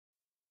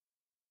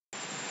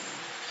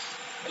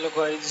Hello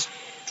guys,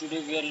 today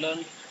we will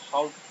learn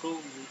how to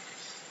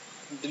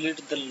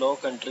delete the log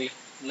entry.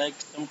 Like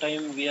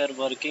sometime we are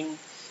working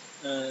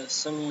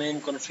some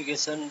main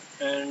configuration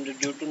and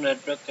due to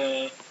network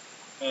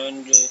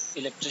and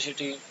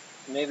electricity,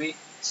 maybe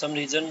some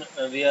reason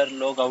we are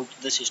log out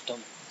the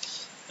system.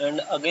 And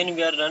again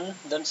we are run,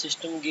 then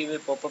system give a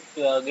pop-up.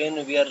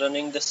 Again we are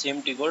running the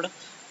same T-code.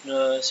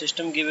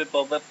 System give a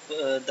pop-up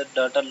the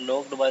data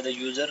logged by the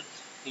user,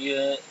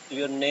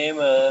 your name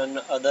and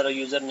other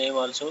username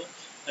also,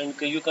 and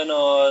you can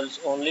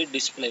only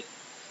display.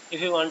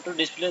 If you want to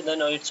display,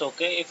 then it's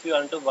okay. If you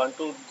want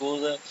to go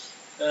the,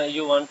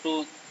 you want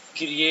to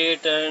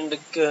create and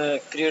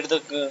create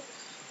the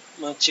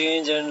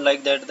change and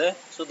like that there.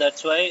 So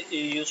that's why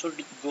you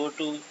should go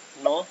to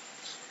no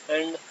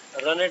and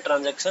run a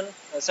transaction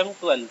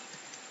SM12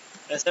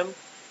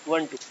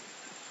 SM12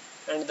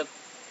 and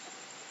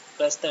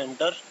press the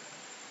enter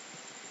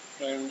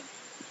and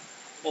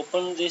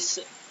open this.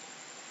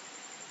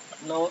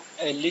 Now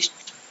a list,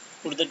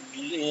 put the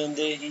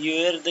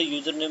here the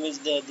username is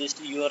the this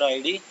your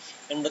ID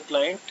and the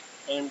client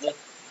and the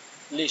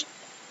list.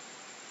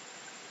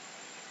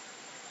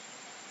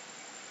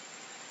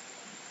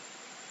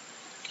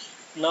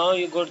 Now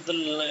you got the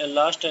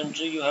last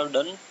entry you have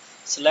done.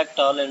 Select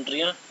all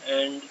entry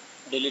and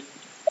delete.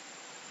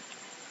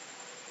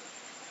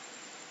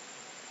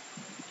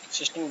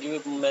 System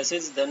give a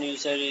message, then you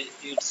said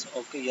it's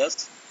okay,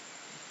 yes,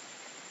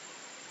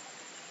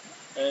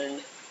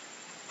 and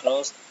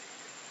cross.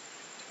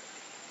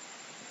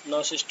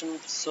 Now system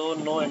so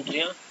no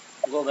entry.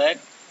 Go back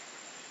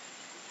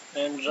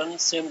and run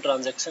same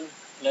transaction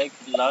like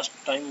last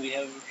time we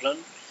have run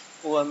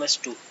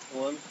OMS2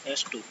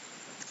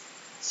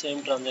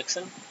 same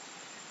transaction.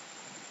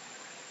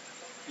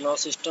 Now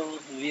system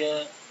we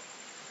are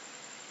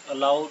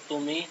allow to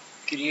me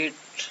create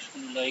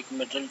like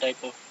metal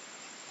type of.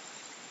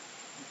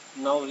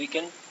 Now we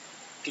can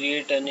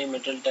create any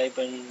metal type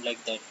and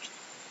like that,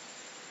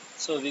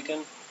 so we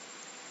can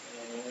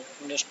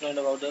understand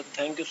about that.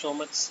 Thank you so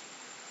much.